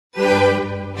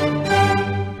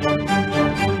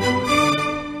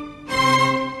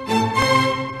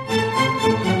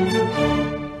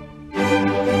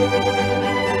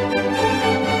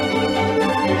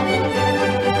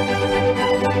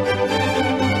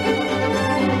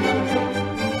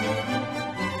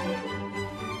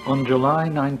July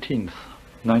 19th,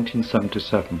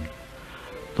 1977,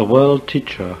 the world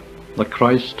teacher, the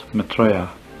Christ Maitreya,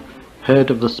 head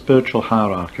of the spiritual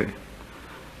hierarchy,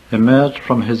 emerged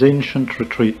from his ancient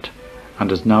retreat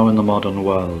and is now in the modern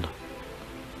world.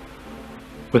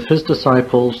 With his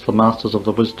disciples, the masters of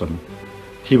the wisdom,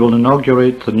 he will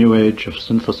inaugurate the new age of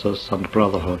synthesis and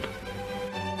brotherhood.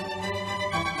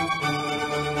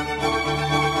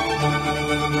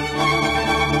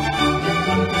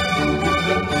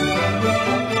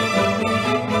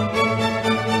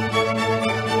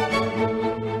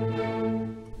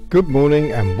 Good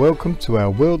morning and welcome to our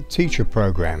World Teacher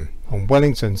Programme on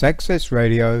Wellington's Access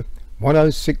Radio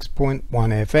 106.1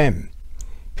 FM,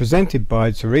 presented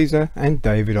by Teresa and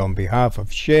David on behalf of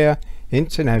Share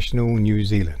International New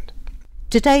Zealand.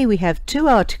 Today we have two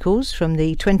articles from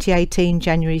the 2018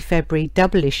 January-February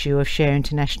double issue of Share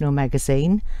International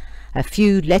magazine, a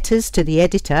few letters to the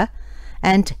editor,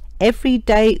 and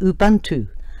Everyday Ubuntu,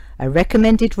 a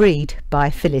recommended read by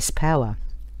Phyllis Power.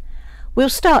 We'll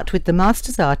start with the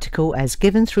Master's article as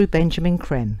given through Benjamin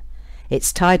Creme.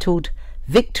 It's titled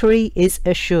Victory is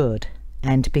Assured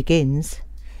and begins,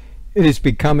 It is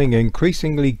becoming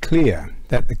increasingly clear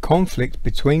that the conflict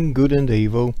between good and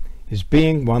evil is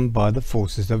being won by the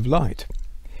forces of light.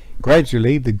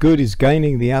 Gradually the good is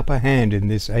gaining the upper hand in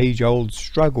this age-old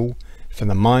struggle for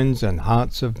the minds and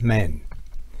hearts of men.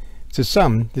 To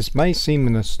some this may seem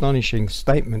an astonishing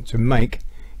statement to make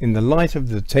in the light of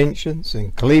the tensions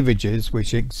and cleavages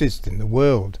which exist in the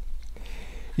world.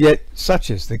 Yet such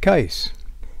is the case,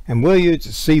 and were you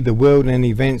to see the world and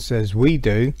events as we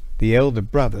do, the elder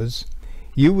brothers,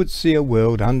 you would see a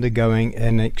world undergoing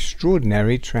an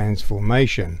extraordinary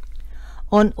transformation.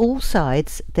 On all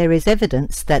sides there is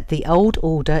evidence that the old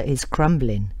order is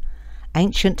crumbling.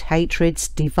 Ancient hatreds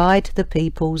divide the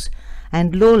peoples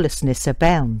and lawlessness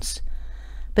abounds.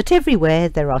 But everywhere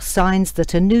there are signs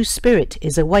that a new spirit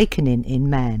is awakening in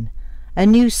man, a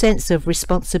new sense of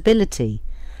responsibility,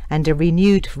 and a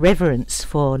renewed reverence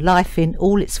for life in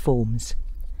all its forms.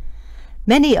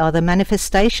 Many are the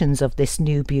manifestations of this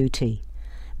new beauty.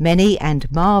 Many and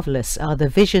marvellous are the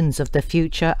visions of the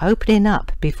future opening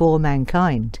up before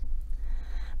mankind.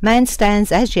 Man stands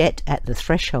as yet at the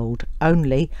threshold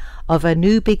only of a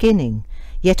new beginning,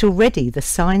 yet already the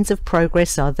signs of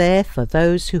progress are there for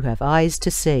those who have eyes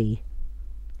to see.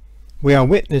 We are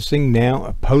witnessing now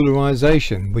a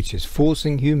polarization which is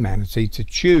forcing humanity to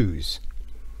choose.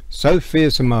 So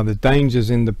fearsome are the dangers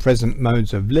in the present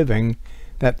modes of living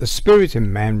that the spirit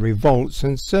in man revolts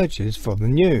and searches for the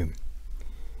new.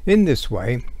 In this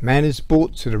way, man is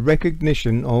brought to the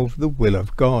recognition of the will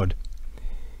of God.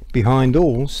 Behind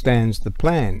all stands the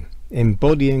plan,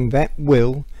 embodying that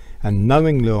will, and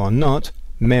knowingly or not,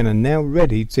 men are now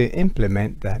ready to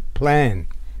implement that plan.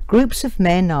 Groups of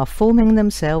men are forming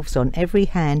themselves on every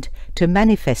hand to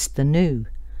manifest the new.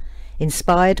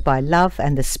 Inspired by love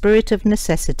and the spirit of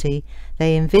necessity,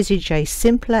 they envisage a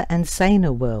simpler and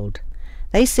saner world.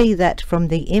 They see that from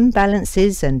the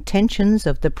imbalances and tensions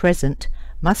of the present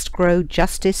must grow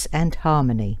justice and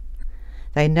harmony.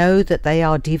 They know that they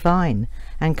are divine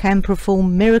and can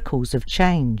perform miracles of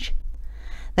change.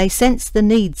 They sense the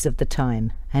needs of the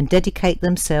time and dedicate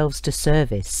themselves to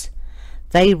service.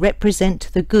 They represent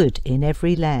the good in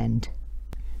every land.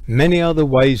 Many are the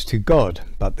ways to God,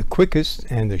 but the quickest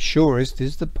and the surest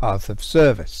is the path of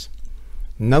service.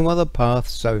 No other path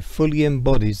so fully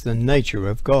embodies the nature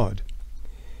of God.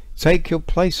 Take your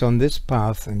place on this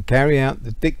path and carry out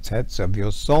the dictates of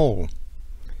your soul.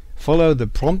 Follow the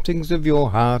promptings of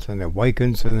your heart and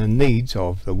awaken to the needs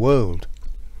of the world.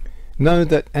 Know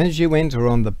that as you enter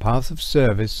on the path of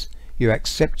service, you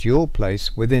accept your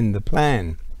place within the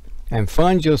plan, and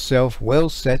find yourself well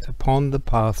set upon the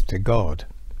path to God.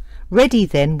 Ready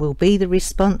then will be the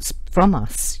response from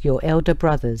us, your elder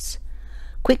brothers.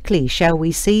 Quickly shall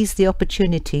we seize the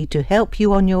opportunity to help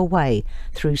you on your way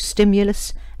through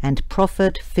stimulus and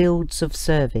proffered fields of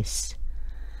service.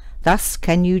 Thus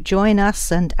can you join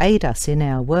us and aid us in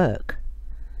our work.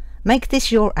 Make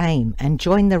this your aim and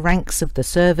join the ranks of the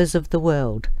servers of the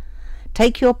world.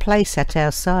 Take your place at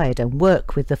our side and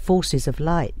work with the forces of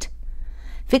light.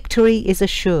 Victory is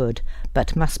assured,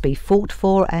 but must be fought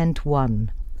for and won.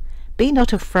 Be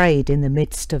not afraid in the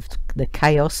midst of the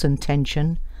chaos and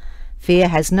tension. Fear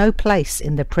has no place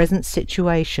in the present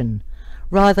situation.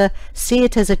 Rather, see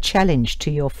it as a challenge to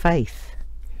your faith.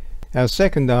 Our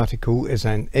second article is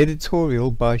an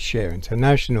editorial by Share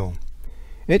International.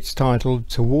 It's titled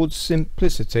Towards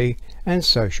Simplicity and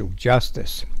Social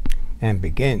Justice, and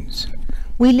begins,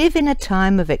 We live in a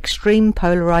time of extreme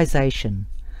polarization.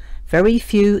 Very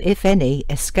few, if any,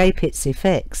 escape its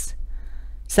effects.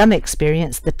 Some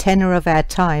experience the tenor of our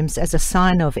times as a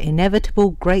sign of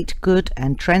inevitable great good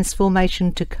and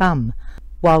transformation to come,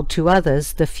 while to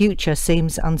others the future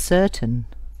seems uncertain.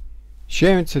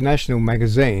 Share International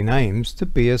magazine aims to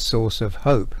be a source of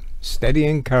hope, steady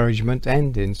encouragement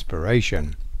and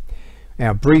inspiration.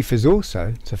 Our brief is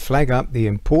also to flag up the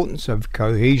importance of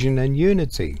cohesion and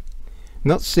unity,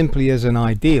 not simply as an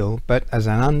ideal but as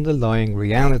an underlying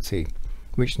reality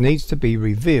which needs to be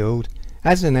revealed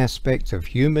as an aspect of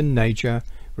human nature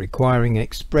requiring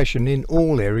expression in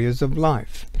all areas of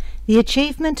life. The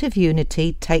achievement of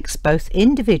unity takes both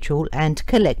individual and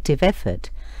collective effort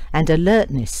and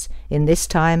alertness in this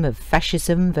time of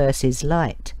fascism versus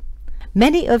light.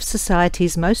 Many of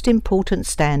society's most important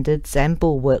standards and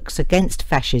bulwarks against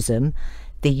fascism,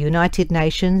 the United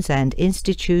Nations and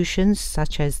institutions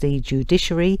such as the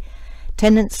judiciary,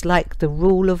 tenets like the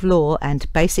rule of law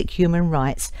and basic human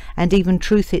rights, and even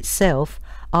truth itself,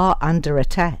 are under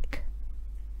attack.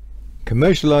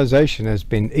 Commercialization has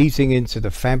been eating into the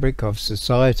fabric of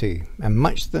society, and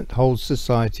much that holds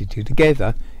society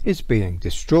together is being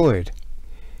destroyed.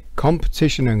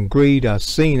 Competition and greed are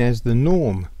seen as the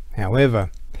norm. However,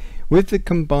 with the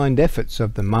combined efforts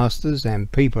of the masters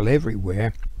and people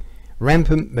everywhere,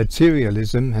 rampant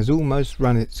materialism has almost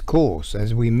run its course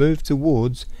as we move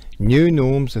towards new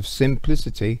norms of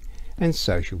simplicity and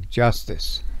social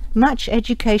justice. Much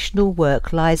educational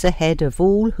work lies ahead of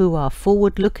all who are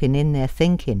forward-looking in their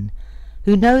thinking,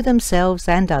 who know themselves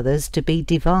and others to be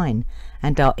divine,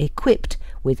 and are equipped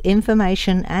with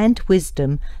information and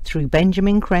wisdom through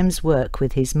Benjamin Creme's work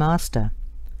with his master.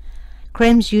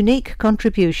 Creme's unique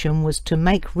contribution was to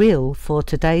make real for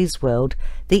today's world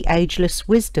the ageless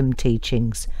wisdom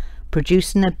teachings,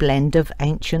 producing a blend of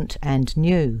ancient and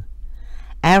new.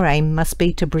 Our aim must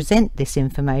be to present this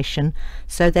information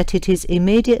so that it is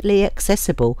immediately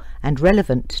accessible and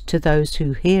relevant to those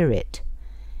who hear it.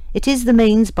 It is the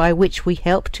means by which we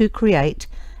help to create,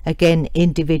 again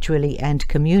individually and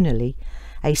communally,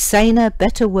 a saner,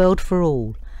 better world for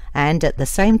all, and at the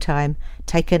same time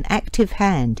take an active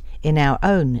hand in our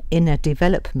own inner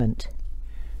development.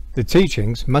 The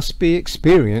teachings must be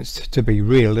experienced to be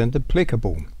real and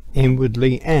applicable,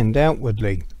 inwardly and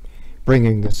outwardly,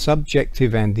 bringing the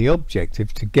subjective and the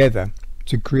objective together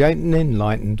to create an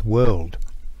enlightened world.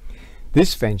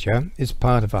 This venture is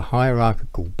part of a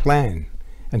hierarchical plan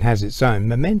and has its own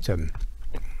momentum.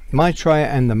 Maitreya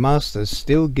and the Masters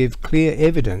still give clear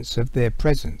evidence of their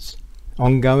presence,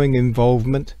 ongoing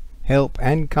involvement, help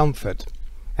and comfort,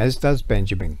 as does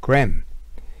Benjamin Creme.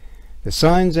 The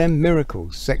Signs and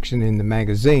Miracles section in the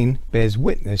magazine bears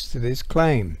witness to this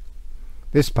claim.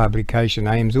 This publication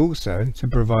aims also to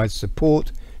provide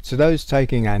support to those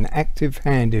taking an active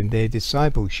hand in their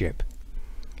discipleship.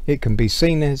 It can be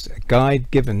seen as a guide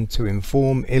given to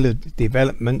inform inner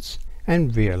developments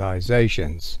and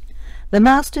realizations. The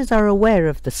Masters are aware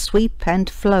of the sweep and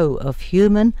flow of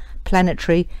human,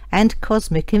 planetary and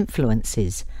cosmic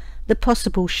influences, the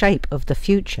possible shape of the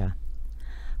future.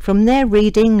 From their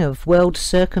reading of world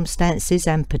circumstances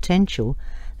and potential,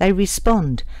 they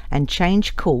respond and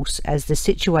change course as the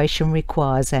situation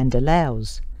requires and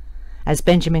allows. As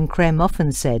Benjamin Creme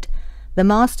often said, the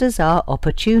Masters are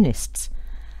opportunists,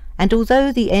 and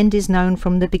although the end is known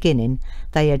from the beginning,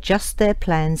 they adjust their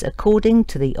plans according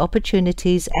to the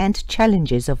opportunities and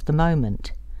challenges of the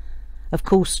moment. Of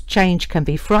course, change can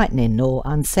be frightening or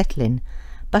unsettling,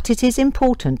 but it is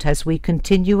important as we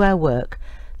continue our work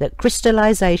that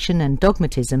crystallization and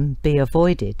dogmatism be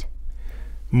avoided.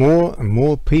 More and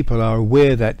more people are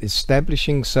aware that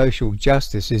establishing social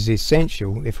justice is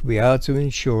essential if we are to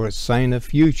ensure a saner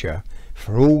future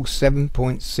for all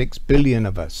 7.6 billion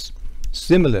of us.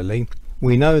 Similarly,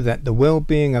 we know that the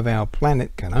well-being of our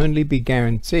planet can only be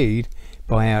guaranteed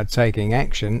by our taking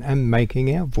action and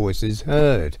making our voices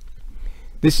heard.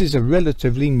 This is a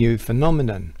relatively new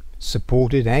phenomenon,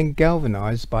 supported and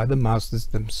galvanized by the Masters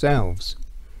themselves.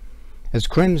 As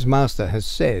Creme's master has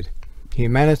said,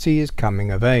 humanity is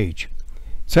coming of age,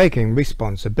 taking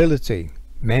responsibility.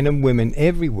 Men and women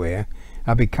everywhere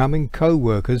are becoming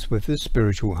co-workers with the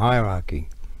spiritual hierarchy,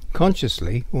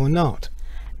 consciously or not.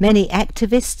 Many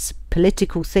activists,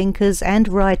 political thinkers and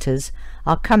writers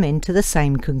are coming to the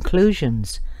same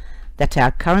conclusions, that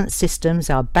our current systems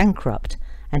are bankrupt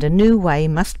and a new way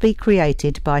must be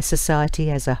created by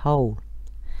society as a whole.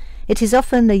 It is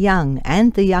often the young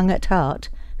and the young at heart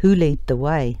who lead the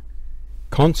way.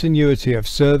 Continuity of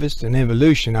service and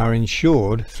evolution are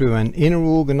ensured through an inner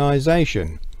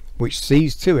organization which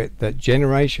sees to it that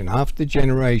generation after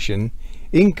generation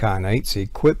incarnates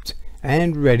equipped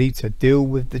and ready to deal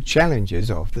with the challenges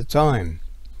of the time.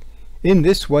 In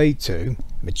this way too,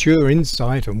 mature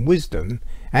insight and wisdom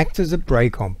act as a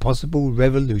brake on possible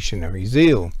revolutionary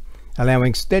zeal,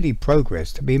 allowing steady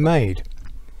progress to be made.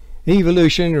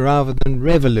 Evolution rather than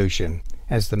revolution,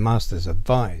 as the masters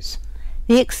advise.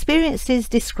 The experiences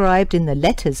described in the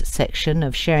letters section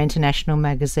of Share International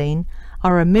magazine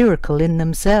are a miracle in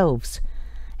themselves,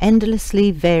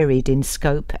 endlessly varied in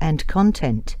scope and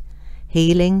content,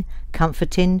 healing,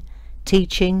 comforting,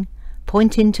 teaching,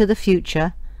 pointing to the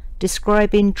future,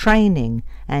 describing training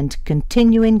and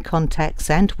continuing contacts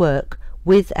and work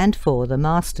with and for the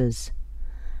masters.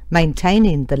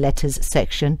 Maintaining the letters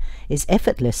section is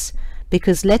effortless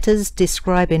because letters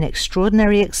describing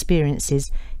extraordinary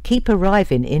experiences keep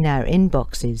arriving in our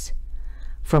inboxes.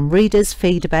 From readers'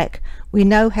 feedback, we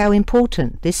know how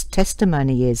important this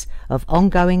testimony is of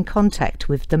ongoing contact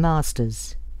with the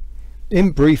masters.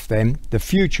 In brief then, the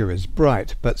future is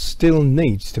bright but still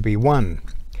needs to be won.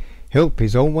 Help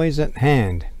is always at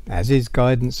hand, as is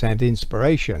guidance and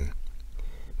inspiration.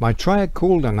 Maitreya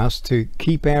called on us to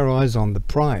keep our eyes on the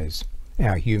prize,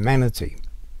 our humanity.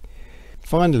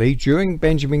 Finally, during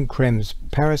Benjamin Creme's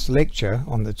Paris lecture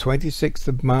on the 26th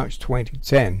of March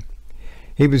 2010,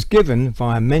 he was given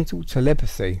via mental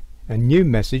telepathy a new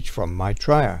message from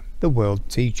Maitreya, the world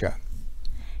teacher.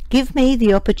 Give me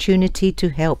the opportunity to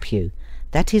help you.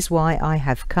 That is why I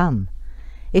have come.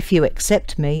 If you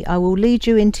accept me, I will lead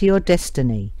you into your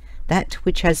destiny, that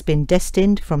which has been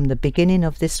destined from the beginning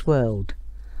of this world.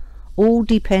 All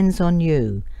depends on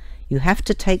you. You have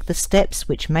to take the steps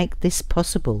which make this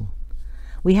possible.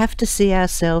 We have to see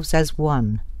ourselves as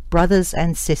one, brothers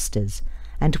and sisters,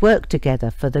 and work together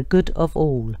for the good of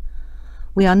all.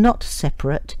 We are not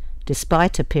separate,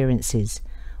 despite appearances.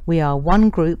 We are one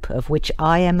group of which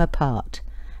I am a part,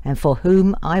 and for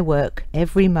whom I work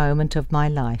every moment of my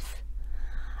life.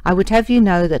 I would have you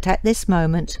know that at this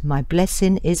moment my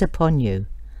blessing is upon you.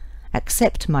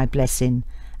 Accept my blessing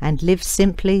and live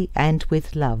simply and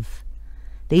with love.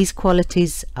 These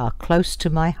qualities are close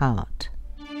to my heart.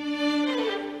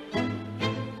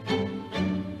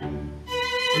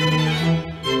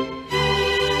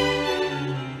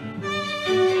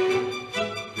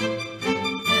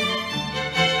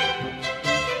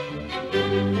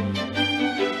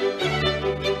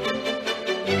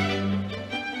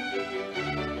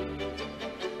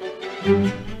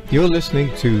 You're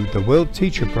listening to the World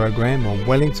Teacher Program on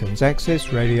Wellington's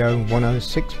Access Radio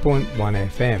 106.1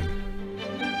 FM.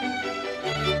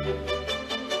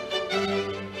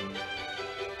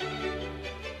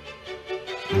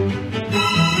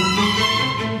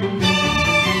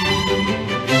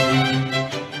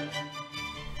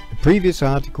 The previous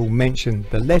article mentioned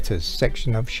the letters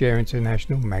section of Share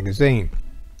International magazine.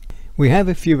 We have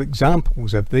a few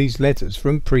examples of these letters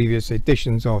from previous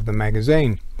editions of the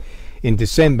magazine. In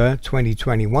December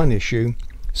 2021 issue,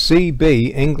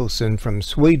 C.B. Engelson from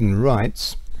Sweden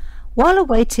writes, While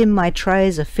awaiting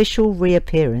Maitreya's official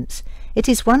reappearance, it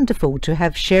is wonderful to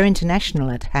have Share International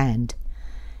at hand.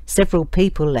 Several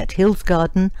people at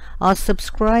Hillsgarden are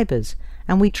subscribers,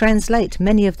 and we translate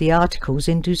many of the articles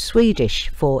into Swedish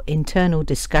for internal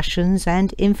discussions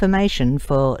and information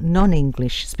for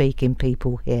non-English speaking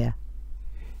people here.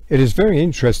 It is very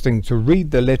interesting to read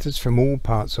the letters from all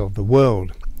parts of the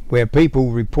world, where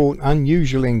people report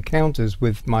unusual encounters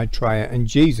with Maitreya and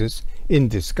Jesus in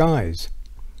disguise.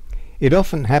 It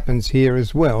often happens here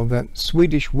as well that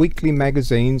Swedish weekly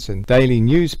magazines and daily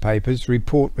newspapers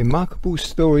report remarkable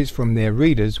stories from their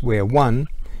readers where one,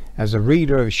 as a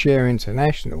reader of Share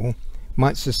International,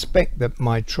 might suspect that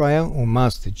Maitreya or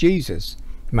Master Jesus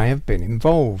may have been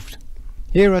involved.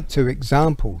 Here are two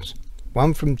examples,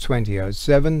 one from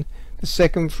 2007, the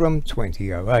second from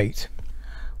 2008.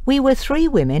 We were 3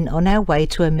 women on our way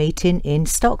to a meeting in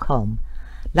Stockholm.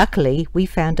 Luckily, we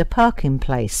found a parking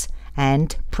place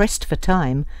and, pressed for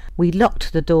time, we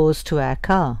locked the doors to our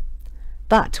car.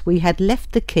 But we had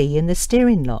left the key in the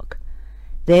steering lock.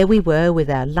 There we were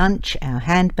with our lunch, our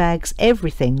handbags,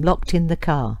 everything locked in the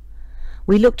car.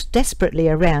 We looked desperately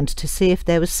around to see if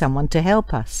there was someone to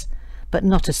help us, but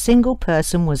not a single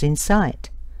person was in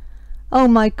sight. "Oh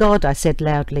my God," I said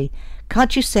loudly,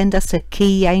 "can't you send us a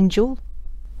key angel?"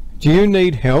 "Do you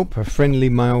need help?" a friendly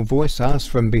male voice asked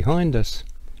from behind us.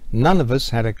 None of us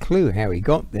had a clue how he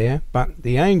got there, but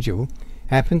the angel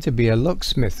happened to be a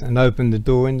locksmith and opened the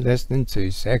door in less than 2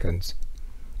 seconds.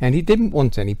 And he didn't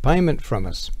want any payment from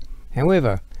us.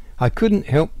 However, I couldn't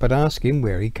help but ask him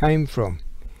where he came from.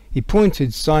 He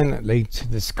pointed silently to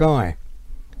the sky.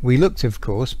 We looked, of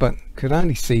course, but could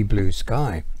only see blue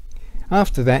sky.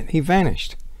 After that he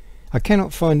vanished. I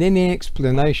cannot find any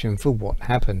explanation for what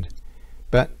happened.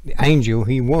 But the angel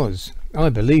he was. I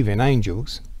believe in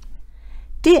angels.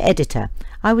 Dear Editor,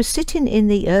 I was sitting in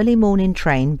the early morning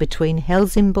train between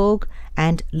Helsingborg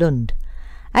and Lund.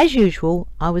 As usual,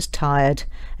 I was tired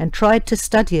and tried to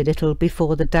study a little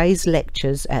before the day's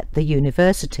lectures at the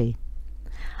university.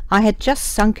 I had just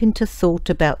sunk into thought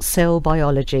about cell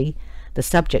biology, the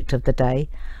subject of the day,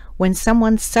 when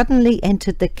someone suddenly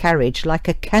entered the carriage like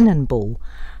a cannonball,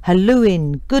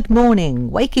 hallooing, "Good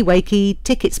morning, wakey wakey,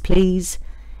 tickets please."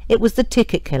 It was the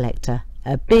ticket collector,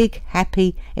 a big,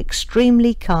 happy,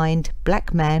 extremely kind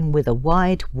black man with a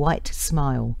wide white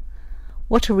smile.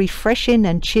 What a refreshing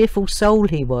and cheerful soul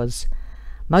he was.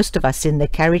 Most of us in the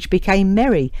carriage became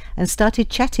merry and started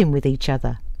chatting with each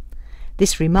other.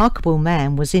 This remarkable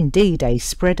man was indeed a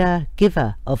spreader,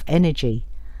 giver of energy.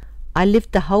 I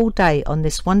lived the whole day on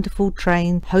this wonderful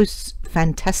train host's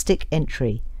fantastic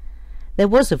entry. There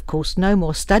was, of course, no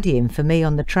more studying for me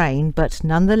on the train, but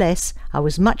nonetheless I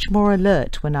was much more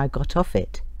alert when I got off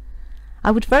it.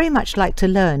 I would very much like to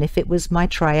learn if it was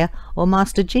Maitreya or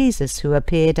Master Jesus who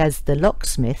appeared as the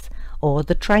locksmith or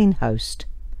the train host.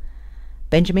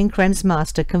 Benjamin Creme's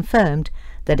master confirmed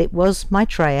that it was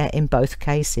Maitreya in both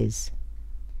cases.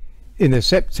 In the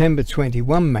September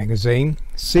 21 magazine,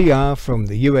 CR from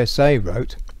the USA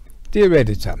wrote, "Dear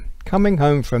Editor, coming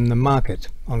home from the market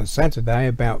on a Saturday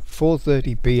about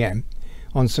 4:30 p.m.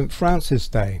 on St. Francis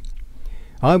Day.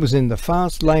 I was in the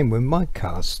fast lane when my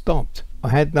car stopped. I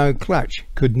had no clutch,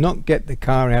 could not get the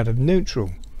car out of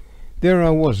neutral. There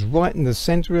I was, right in the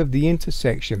centre of the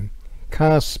intersection,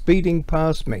 cars speeding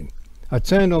past me. I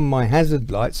turned on my hazard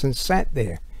lights and sat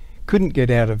there. Couldn't get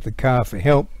out of the car for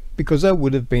help because I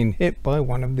would have been hit by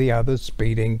one of the other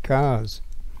speeding cars.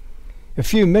 A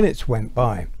few minutes went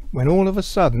by when all of a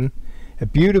sudden a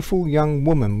beautiful young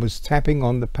woman was tapping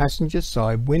on the passenger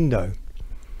side window.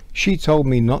 She told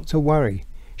me not to worry.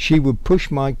 She would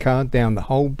push my car down the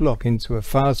whole block into a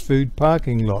fast food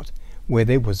parking lot where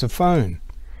there was a phone.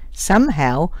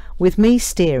 Somehow, with me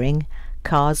steering,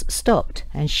 cars stopped,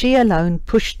 and she alone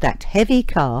pushed that heavy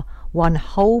car one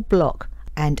whole block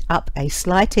and up a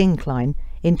slight incline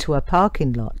into a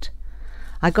parking lot.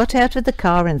 I got out of the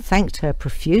car and thanked her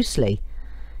profusely,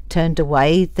 turned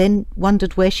away, then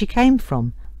wondered where she came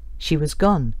from. She was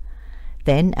gone.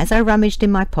 Then, as I rummaged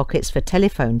in my pockets for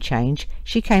telephone change,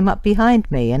 she came up behind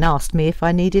me and asked me if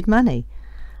I needed money.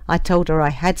 I told her I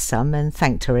had some and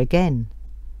thanked her again.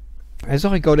 As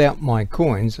I got out my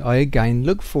coins, I again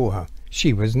looked for her.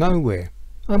 She was nowhere.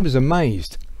 I was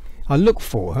amazed. I looked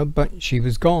for her, but she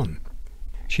was gone.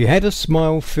 She had a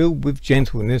smile filled with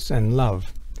gentleness and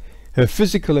love. Her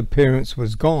physical appearance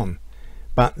was gone,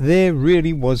 but there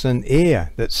really was an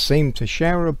air that seemed to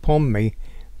shower upon me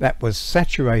that was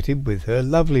saturated with her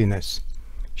loveliness.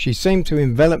 She seemed to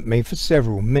envelop me for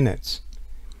several minutes.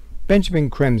 Benjamin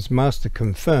Creme's master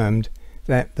confirmed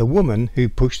that the woman who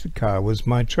pushed the car was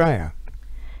Maitreya.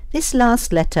 This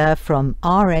last letter from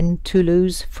RN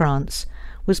Toulouse, France,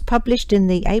 was published in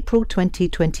the April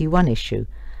 2021 issue,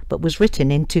 but was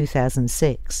written in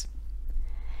 2006.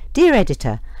 Dear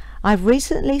Editor, I've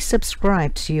recently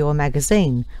subscribed to your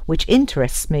magazine, which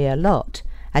interests me a lot,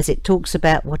 as it talks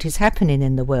about what is happening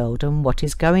in the world and what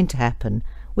is going to happen,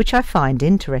 which I find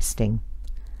interesting.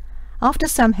 After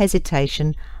some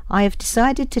hesitation, I have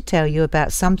decided to tell you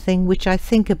about something which I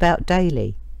think about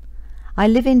daily. I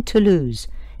live in Toulouse,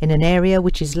 in an area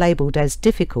which is labelled as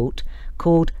difficult,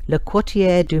 called Le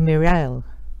Quartier du Miral.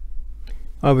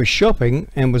 I was shopping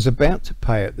and was about to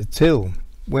pay at the till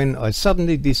when I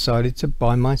suddenly decided to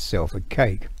buy myself a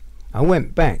cake. I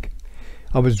went back.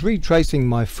 I was retracing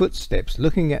my footsteps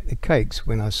looking at the cakes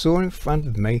when I saw in front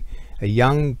of me a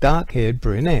young dark-haired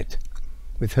brunette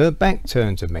with her back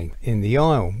turned to me in the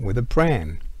aisle with a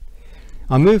pram.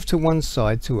 I moved to one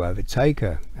side to overtake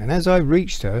her, and as I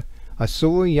reached her I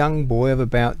saw a young boy of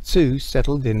about 2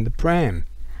 settled in the pram.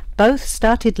 Both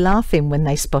started laughing when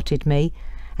they spotted me,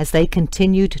 as they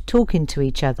continued talking to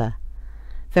each other.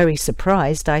 Very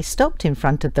surprised, I stopped in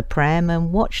front of the pram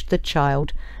and watched the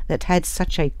child that had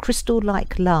such a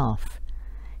crystal-like laugh.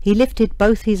 He lifted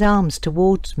both his arms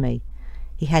towards me.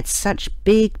 He had such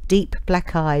big, deep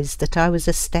black eyes that I was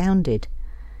astounded.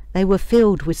 They were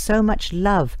filled with so much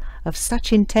love, of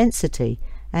such intensity,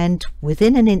 and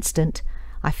within an instant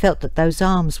I felt that those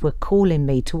arms were calling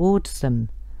me towards them.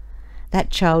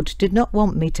 That child did not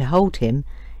want me to hold him.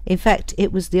 In fact,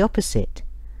 it was the opposite.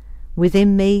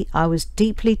 Within me I was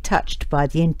deeply touched by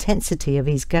the intensity of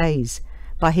his gaze,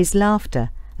 by his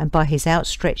laughter, and by his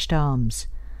outstretched arms.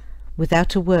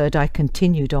 Without a word I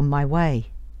continued on my way.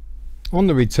 On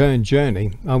the return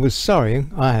journey I was sorry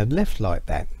I had left like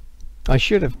that. I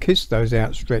should have kissed those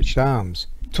outstretched arms,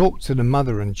 talked to the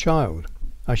mother and child.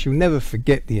 I shall never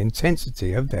forget the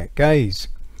intensity of that gaze.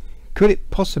 Could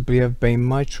it possibly have been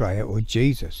Maitreya or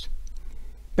Jesus?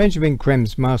 Benjamin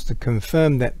Creme's master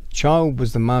confirmed that the child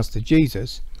was the Master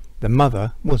Jesus, the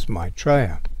mother was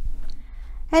Maitreya.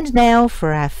 And now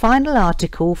for our final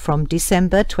article from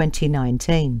December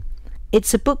 2019.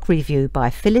 It's a book review by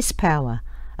Phyllis Power,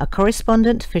 a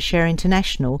correspondent for Share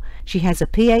International. She has a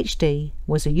PhD,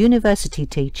 was a university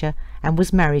teacher and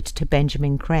was married to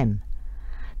Benjamin Creme.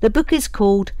 The book is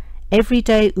called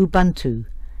Everyday Ubuntu,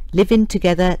 Living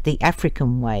Together the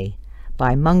African Way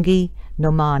by Mungi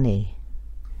Nomani.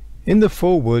 In the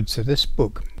foreword to this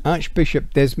book,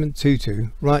 Archbishop Desmond Tutu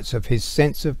writes of his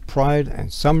sense of pride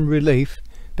and some relief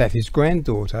that his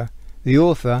granddaughter, the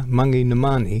author Mungi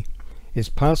Nomani, is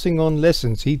passing on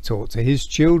lessons he taught to his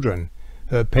children,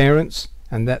 her parents,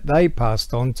 and that they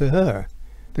passed on to her,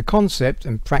 the concept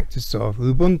and practice of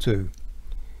Ubuntu.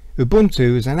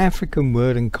 Ubuntu is an African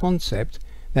word and concept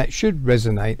that should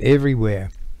resonate everywhere,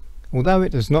 although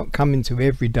it does not come into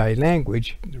everyday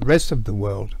language in the rest of the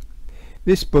world.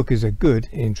 This book is a good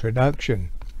introduction.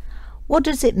 What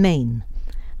does it mean?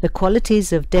 The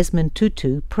qualities of Desmond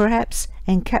Tutu perhaps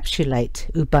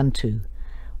encapsulate Ubuntu.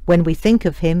 When we think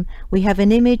of him, we have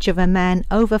an image of a man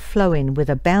overflowing with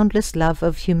a boundless love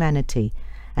of humanity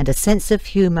and a sense of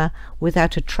humour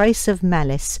without a trace of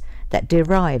malice that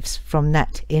derives from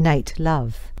that innate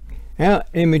love. Our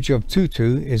image of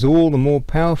Tutu is all the more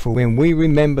powerful when we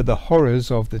remember the horrors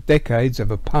of the decades of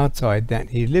apartheid that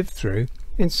he lived through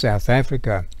in South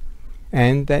Africa,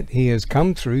 and that he has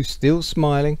come through still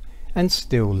smiling and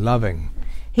still loving.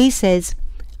 He says,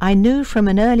 "I knew from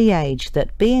an early age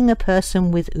that being a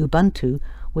person with Ubuntu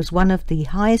was one of the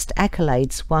highest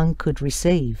accolades one could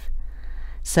receive.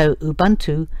 So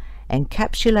Ubuntu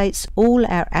encapsulates all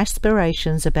our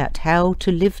aspirations about how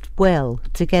to live well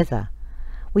together.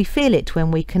 We feel it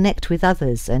when we connect with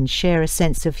others and share a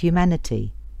sense of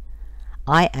humanity.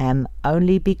 I am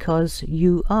only because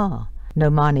you are,"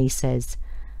 Nomani says.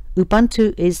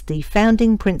 "Ubuntu is the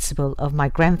founding principle of my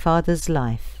grandfather's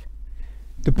life."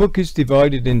 The book is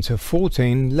divided into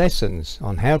 14 lessons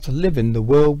on how to live in the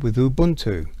world with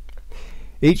Ubuntu.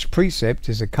 Each precept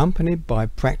is accompanied by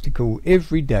practical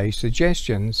everyday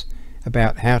suggestions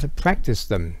about how to practice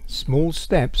them, small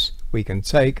steps we can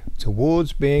take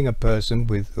towards being a person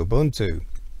with Ubuntu.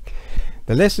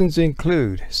 The lessons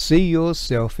include: see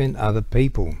yourself in other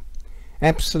people.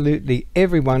 Absolutely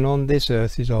everyone on this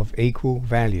earth is of equal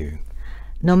value.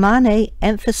 Nomani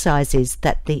emphasizes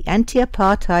that the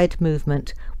anti-apartheid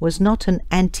movement was not an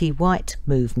anti-white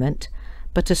movement,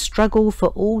 but a struggle for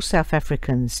all South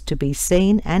Africans to be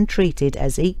seen and treated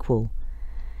as equal.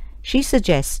 She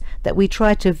suggests that we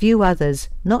try to view others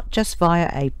not just via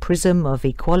a prism of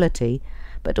equality,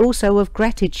 but also of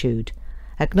gratitude,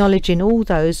 acknowledging all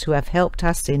those who have helped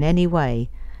us in any way,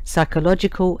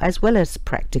 psychological as well as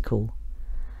practical.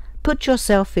 Put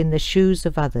yourself in the shoes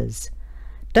of others.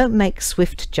 Don't make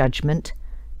swift judgment.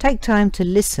 Take time to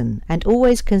listen and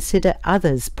always consider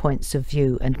others' points of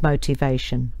view and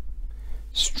motivation.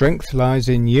 Strength lies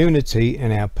in unity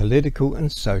in our political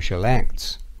and social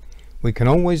acts. We can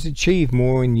always achieve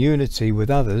more in unity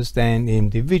with others than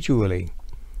individually,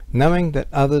 knowing that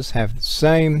others have the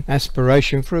same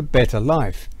aspiration for a better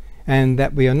life, and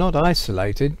that we are not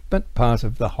isolated but part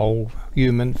of the whole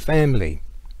human family.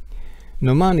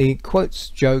 Nomani quotes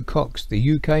Joe Cox, the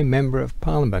UK Member of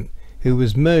Parliament, who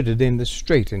was murdered in the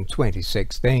street in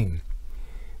 2016.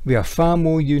 We are far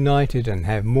more united and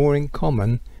have more in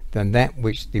common than that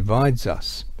which divides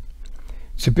us.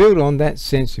 To build on that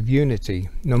sense of unity,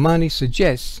 Nomani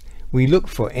suggests we look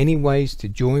for any ways to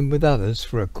join with others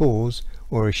for a cause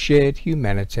or a shared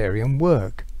humanitarian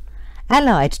work.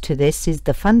 Allied to this is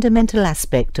the fundamental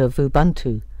aspect of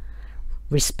Ubuntu: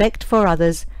 respect for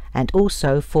others and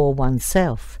also for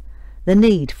oneself, the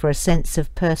need for a sense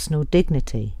of personal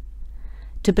dignity.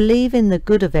 To believe in the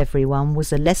good of everyone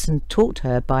was a lesson taught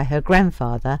her by her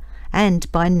grandfather and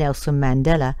by Nelson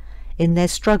Mandela in their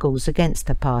struggles against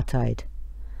apartheid.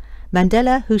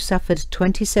 Mandela, who suffered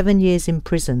 27 years in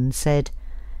prison, said,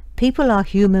 "People are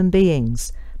human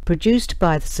beings, produced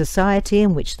by the society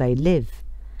in which they live.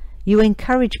 You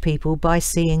encourage people by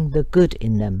seeing the good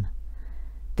in them."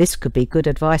 This could be good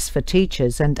advice for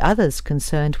teachers and others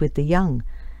concerned with the young.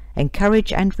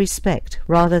 Encourage and respect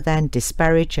rather than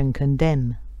disparage and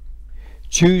condemn.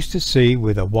 Choose to see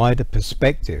with a wider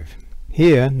perspective.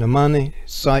 Here Nomani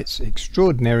cites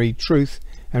extraordinary truth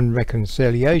and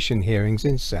reconciliation hearings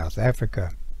in South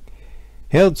Africa,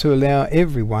 held to allow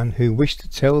everyone who wished to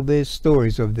tell their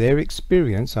stories of their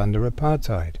experience under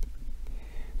apartheid.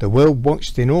 The world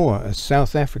watched in awe as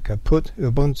South Africa put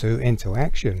Ubuntu into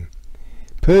action.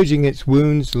 purging its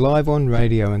wounds live on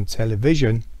radio and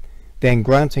television, then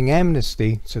granting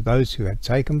amnesty to those who had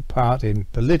taken part in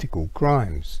political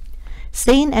crimes.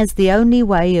 Seen as the only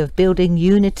way of building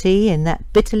unity in that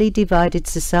bitterly divided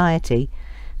society,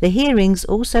 the hearings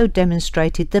also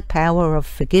demonstrated the power of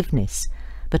forgiveness,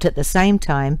 but at the same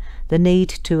time the need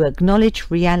to acknowledge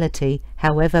reality,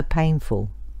 however painful.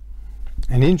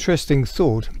 An interesting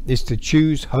thought is to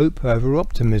choose hope over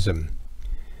optimism.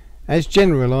 As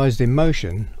generalized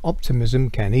emotion, optimism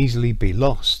can easily be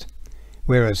lost,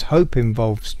 whereas hope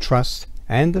involves trust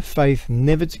and the faith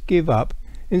never to give up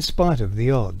in spite of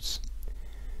the odds.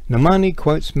 Nomani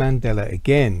quotes Mandela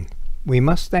again: "We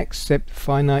must accept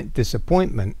finite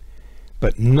disappointment,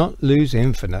 but not lose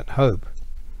infinite hope."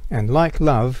 And like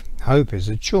love, hope is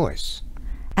a choice.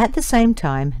 At the same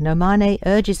time, Nomane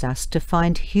urges us to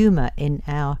find humour in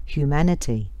our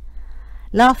humanity.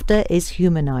 Laughter is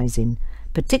humanizing,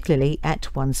 particularly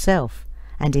at oneself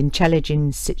and in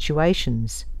challenging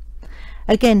situations.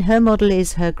 Again, her model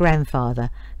is her grandfather,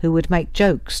 who would make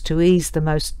jokes to ease the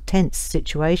most tense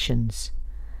situations.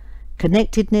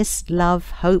 Connectedness,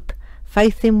 love, hope,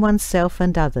 faith in oneself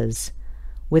and others.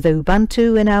 With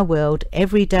Ubuntu in our world,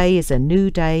 every day is a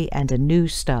new day and a new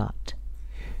start.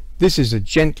 This is a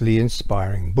gently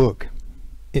inspiring book.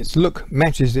 Its look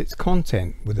matches its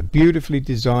content with a beautifully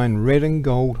designed red and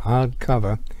gold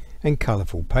hardcover and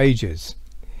colourful pages.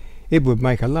 It would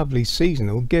make a lovely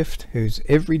seasonal gift whose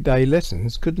everyday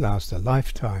lessons could last a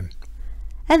lifetime.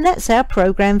 And that's our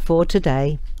programme for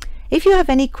today. If you have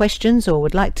any questions or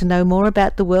would like to know more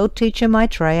about the World Teacher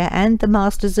Maitreya and the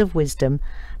Masters of Wisdom,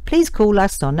 please call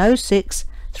us on 06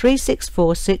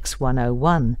 3646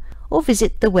 101 or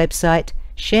visit the website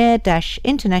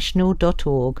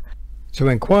share-international.org. To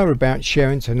inquire about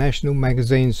Share International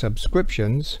magazine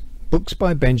subscriptions, books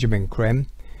by Benjamin Creme,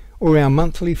 or our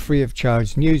monthly free of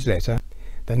charge newsletter,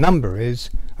 the number is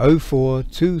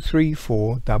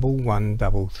 04234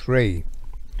 1133.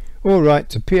 Or write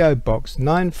to PO Box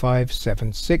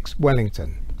 9576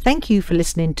 Wellington. Thank you for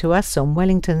listening to us on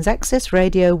Wellington's Access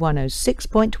Radio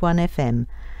 106.1 FM,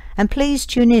 and please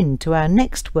tune in to our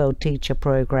next World Teacher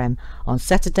programme on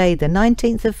Saturday the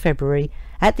 19th of February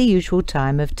at the usual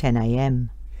time of 10 AM.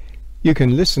 You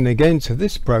can listen again to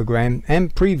this programme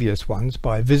and previous ones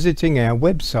by visiting our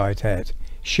website at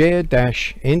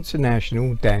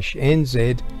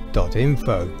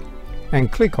share-international-nz.info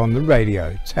and click on the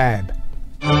radio tab.